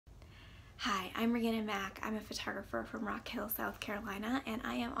Hi, I'm Rhiannon Mack. I'm a photographer from Rock Hill, South Carolina, and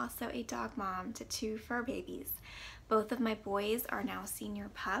I am also a dog mom to two fur babies. Both of my boys are now senior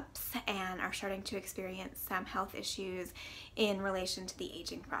pups and are starting to experience some health issues in relation to the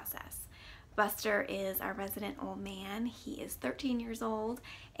aging process. Buster is our resident old man. He is 13 years old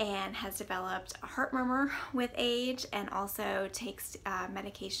and has developed a heart murmur with age and also takes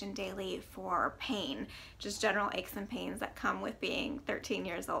medication daily for pain, just general aches and pains that come with being 13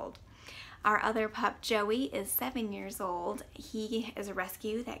 years old. Our other pup, Joey, is 7 years old. He is a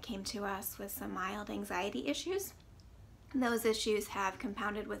rescue that came to us with some mild anxiety issues. Those issues have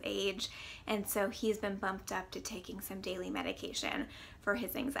compounded with age, and so he's been bumped up to taking some daily medication for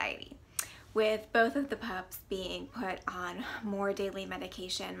his anxiety. With both of the pups being put on more daily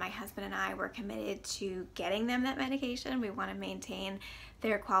medication, my husband and I were committed to getting them that medication. We want to maintain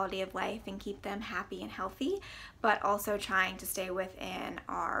their quality of life and keep them happy and healthy, but also trying to stay within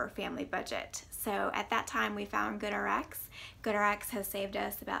our family budget. So at that time we found GoodRx. GoodRx has saved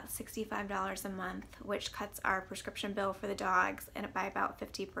us about $65 a month, which cuts our prescription bill for the dogs by about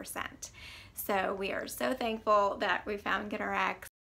 50%. So we are so thankful that we found GoodRx.